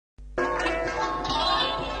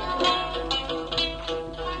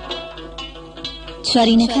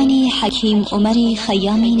جوارينةکانی حکیم عمر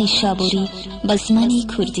خیامی نیشابوری به زمان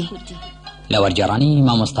کردی لورجرانی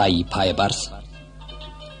مامۆستایی پایبرز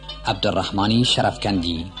عبدالرحمنی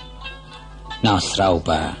شەرەفکەندی ناسراوە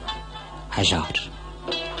بە هەژار.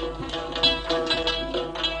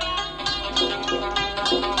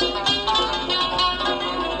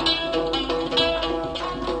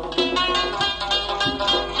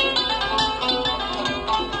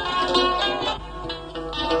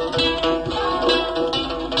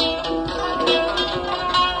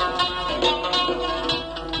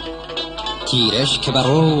 تیرش که بر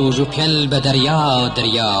روژ و پل به دریا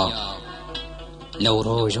دریا، لو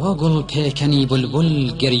روژا گل پیکنی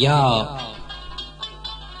بلبل گریا،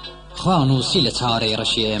 خوانوسی لتاره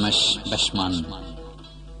رشیمش بشمن،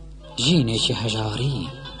 جینێکی هەژاری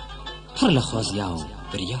پڕ لە خۆزیا و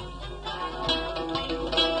بریا.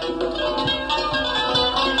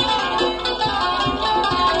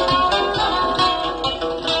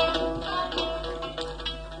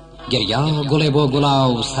 گریا گڵێ بۆ گوڵا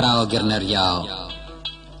و سەرا گرنەریا،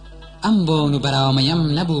 ئەم بۆن و بەرامەیەم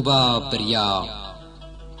نەبوو بە بریا،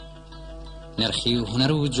 نرخی و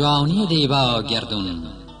هونەر و جوانی دەیبا گەردون،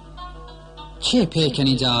 چێ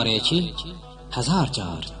پێکەنی جارێکی هەزار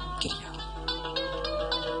جار گریا.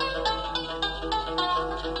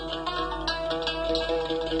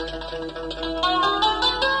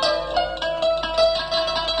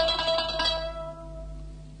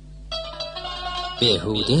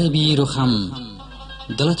 بێهودێ بیر و خەم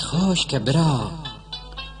دڵت خۆش کە برا،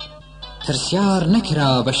 پرسیار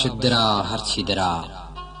نەکرا بەشت درا هەرچی درا،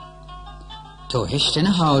 تۆ هێشت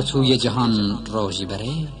نەهاتوویە جەهان ڕۆژی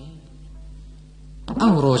بەرێ،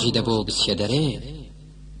 ئەو ڕۆژی دەبۆ بچێ دەرێ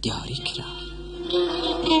دیاری کرا.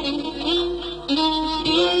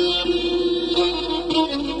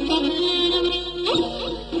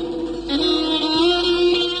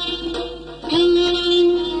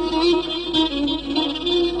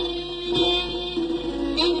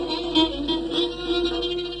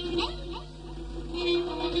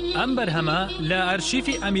 ئەم بەرهەمە لە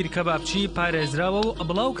ئەرشیفی ئەمیر کەبابجی پارێزراوە و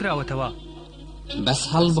بڵاو کراوەتەوە. بەس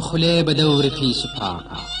هەڵبخولێ بە دەوری پیس و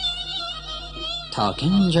پاکە، تا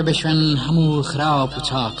گەنجە بشوێن هەموو خراپ و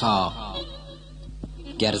چاکە،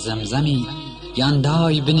 گەر زەمزەمی یان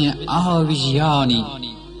دای بنێ ئاوی ژیانی،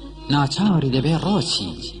 ناچاری دەبێ ڕۆچی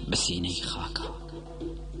بە سینەی خاکە.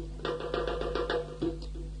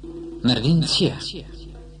 مردن چییە؟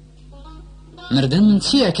 مردن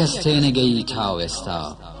چییە کەس تێنەگەی تاوێستا،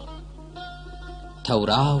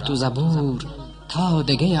 تەورات و زەبور تا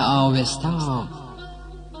دەگەیە ئاوێستا،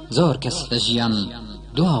 زۆر کەس لە ژیان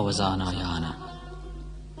دواوە زانایانە،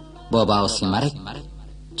 بۆ باوسی مەرگ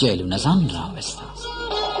جێل و نەزان ڕاوێستا.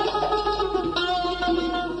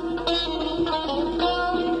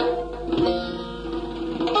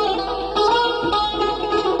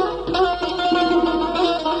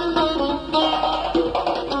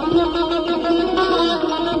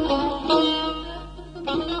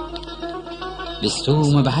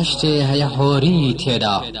 لستوم بەهەشتێ هەیە هۆری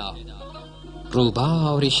تێدا،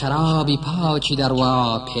 ڕووباوری شەرابی پاکی دەڕوا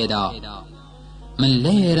پێدا، من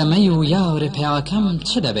لێرە مەی و یارە پیاکەم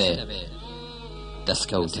چ دەبێ،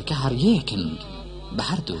 دەستکەوتەکە هەر یەکن بە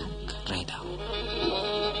هەردوو ڕێدا.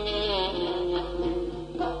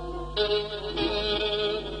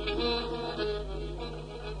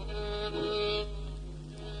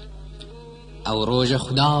 ئەو ڕۆژە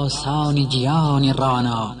خوددا سانی گیانی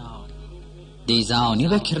ڕانا، دەیزانی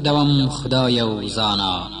بەکردەوەم خوددایە و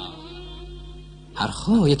زانا، هەر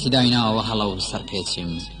خۆیەتی دایناوە هەڵە و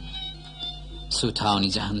سەرپێچیم،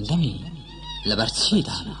 سوتانی جەهەندەمی لەبەر چی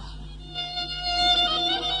دانا.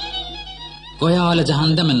 گۆیا لە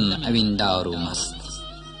جەهەندەمن ئەویندار و مەست،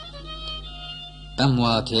 بەم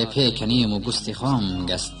واتێ پێکەنیم و گوستی خۆم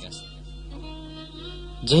گەست،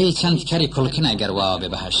 جێی چەند کەری کوڵکن ئەگەر وا بێ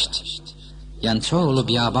بەهەشت، یان چۆڵ و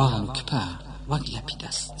بیابان و کپە وەک لە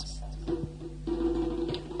پیدەست.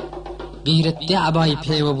 بیرت دەعبای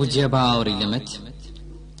پێوە بوو جێباوری لەمت،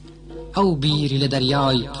 ئەو بیری لە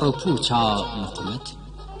دەریای پڕۆپوچا مقومت،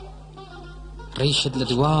 ڕیشت لە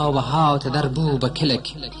دواوە هاتە دەربوو بە کلک،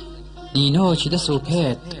 نینۆکی دەس و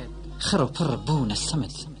پێت خڕ و پڕ بوونە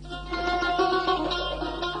سەمت.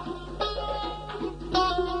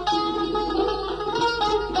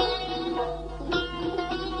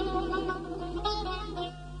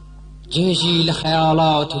 جێژی لە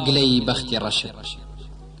خەیاڵات و گلەی بەختی ڕەشت،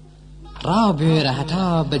 ڕابێرە هەتا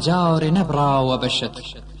بە جارێ نەبراوە بەشت،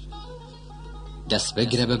 دەست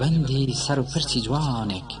بگرە بە بەندی سەر و پرچی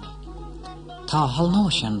جوانێک، تا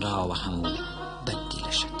هەڵنەوەشێنراوە هەموو بەندی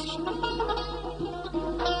لەشت.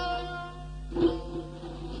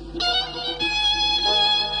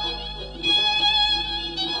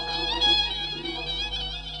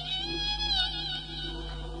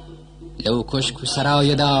 دو کشک و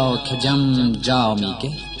سرای دا که جم جامی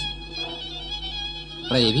گرد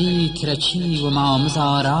ریوی ترچی و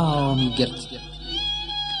مامزارا می گرد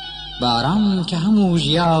باران که همو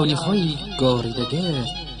جیانی خوی گوریده گرد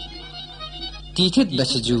دیتت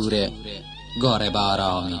بچه جوره گاره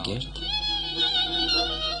بارا می گرد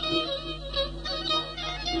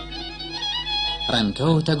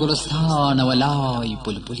رمکوت گلستان و لای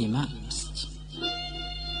بلبلی مست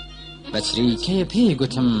بچریکه پی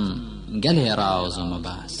گتم گل رازو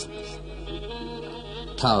مبست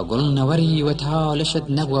تا گل نوری و تا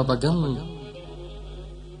لشد نبو بگل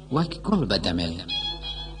وک گل بدمه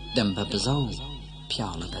دم ببزو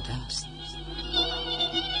پیاله بدست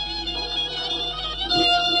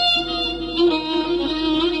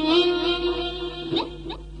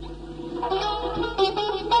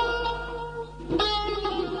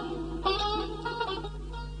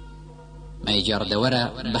میجر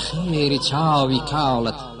دوره بخیر چاوی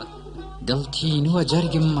کالت دلتین و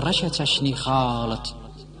جرگم رش چشنی خالت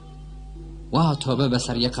واتو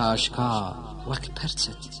ببسر یک آشکا وک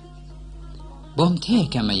پرچت بوم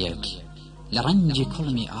تیکم یک لرنج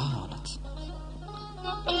کلمی آلت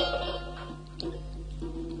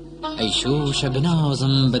ای شوش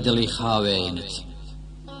بنازم بدلی خاوینت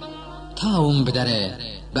تاوم بدره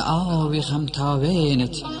به آوی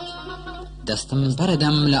خمتاوینت دستم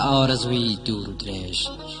بردم لآرزوی دور و درش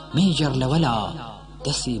میجر لولا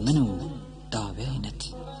دستی منو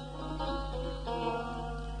داوینت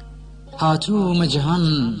هاتو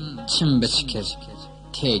مجهان چم بچکر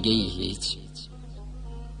تیگی هیچ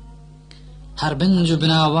هر بنج و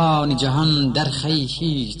بناوان جهان در خی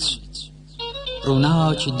هیچ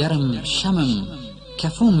روناچی درم شمم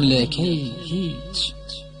کفوم لیکی هیچ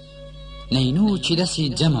نینوچی دستی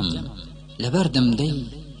جمم لبردم دی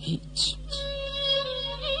هیچ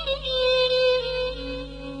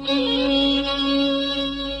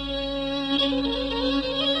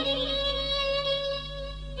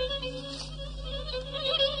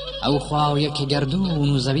او خواهی که گردون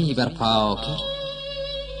و زوی برپا کرد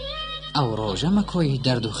او روژه مکوی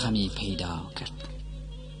درد و خمی پیدا کرد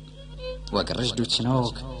وگر رجد و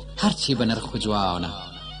چنوک هرچی بنرخ و جوانه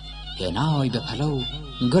هنای به پلو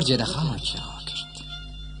گرج دخاک کرد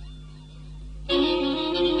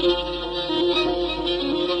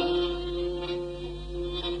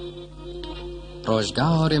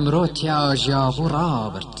روزگار امروتیا جابو را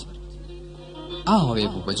برد آوی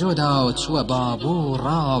بو بجودا چو بابو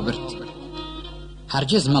را برد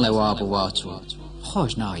هرگز مل وابو واتو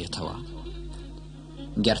خوش نایتوا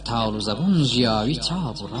گرتال و زبون جیاوی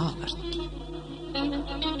چابو را برد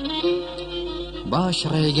باش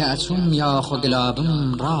ریگه اچوم یا خو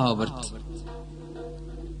گلابم را برد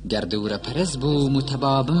گردور پرز بو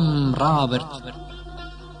متبابم را برد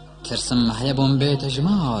ترسم هیبون بیت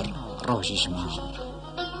جمار روش جمار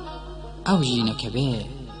او جینک به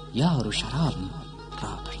یار و شراب را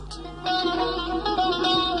برد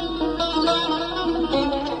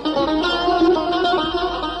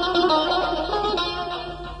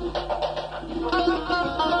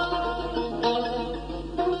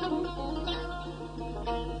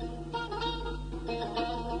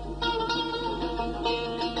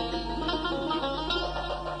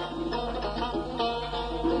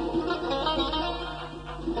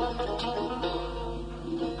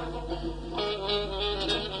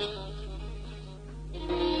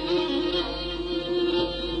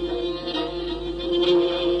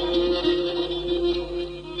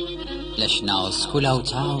لشناس کلاو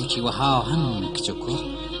تاوچی و ها هم کچکر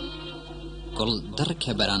کل درک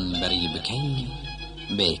بران بری بکی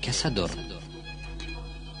به کس در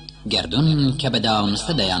گردون که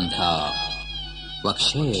بدانست دیانکا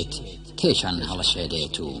وکشیت تیشان هلشه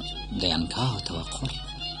تو دیانکا توقر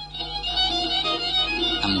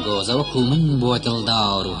ام گوزه و کومن بو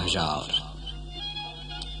دلدار و هجار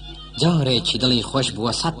جاره چی دلی خوش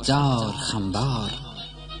بو 100 جار خمبار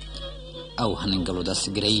او هنگلو دست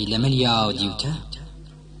گری لملیا دیوتا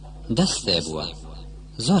دست بوا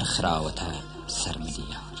زور خراوتا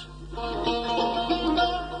سرمدیار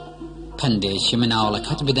پنده چی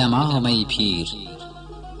منالکت بدم آمی پیر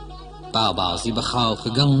با بازی بخاک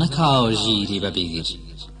گل نکا جیری ببیر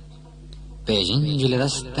بیجین جل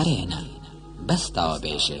دست درینه بستا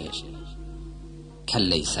بیشه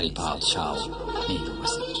کلی سری پادشاو میرو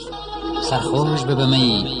وزیر سرخوش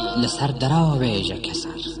ببمی لسر درا بیجه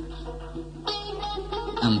کسر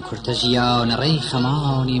ام کرتجیان ری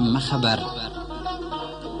خمانی مخبر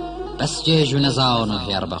بس جیجو نزانو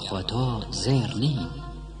هیر بخوتو زیر نی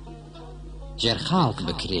جر خاک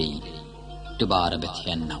بکری دوباره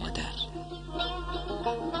بتین نودر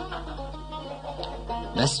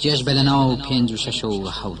بس جیج بلناو 5 و 6 و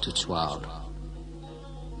 7 و 4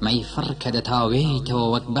 مەی فڕکە دەتاوێتەوە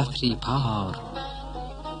وەک بەفری پار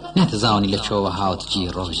نەتزانی لە چۆوە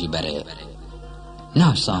هاتجی ڕۆژی بەرێ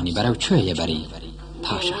ناسانی بەرەو کوێیە بەری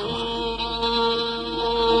پاشە هەوا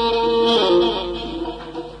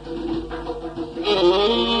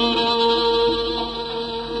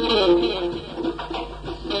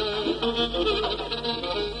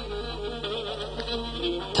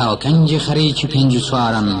تاکەنجی خەریکی پێنج و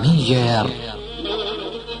چوارم میجێر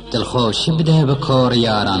دڵخۆشی بدە بە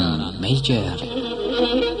کۆڕیاران میجێر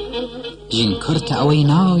ژین کورتە ئەوەی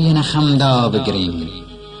نایەنە خەمدا بگرین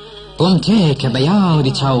بۆم تێکە بە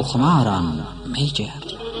یادی چاو خماران میجێر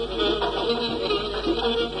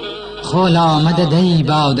خۆلا مەدەدەی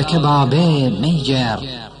باودەکە بابێ میجێر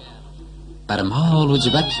بەرماڵ و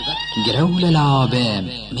جبەت گرە و لە لابێ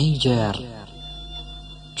میجێر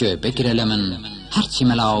گوێ بگرە لە من هەرچی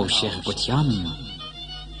مەلا و شێخ گوتیان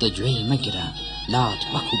دەگوێی مەگرە لات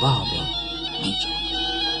وەکو بابێ میجێر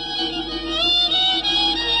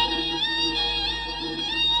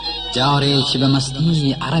جارێکی بە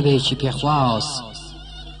مەستی عەرەبێکی پێخواست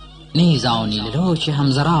نەیزانی لە لۆکی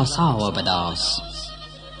هەمزەرا ساوە بەداست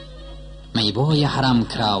مەی بۆیە حرام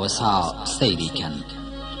کراوە سا سەیری کەن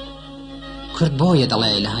کورد بۆیە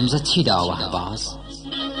دەڵێ لە هەمزە چی داوە هەباز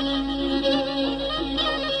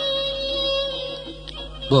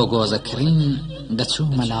بۆ گۆزەکردن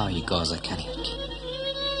دەچوو مەلای گۆزەکەرێک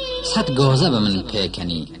سەد گۆزە بە من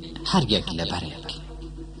پێکەنی هەرگێک لەبەرێک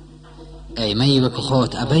ئەی مەی وەکو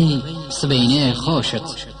خۆت ئەبەی سبەینێ خۆشت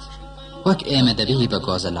وەک ئێمە دەبی بە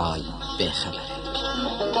گۆزە لای بێخەبەرێک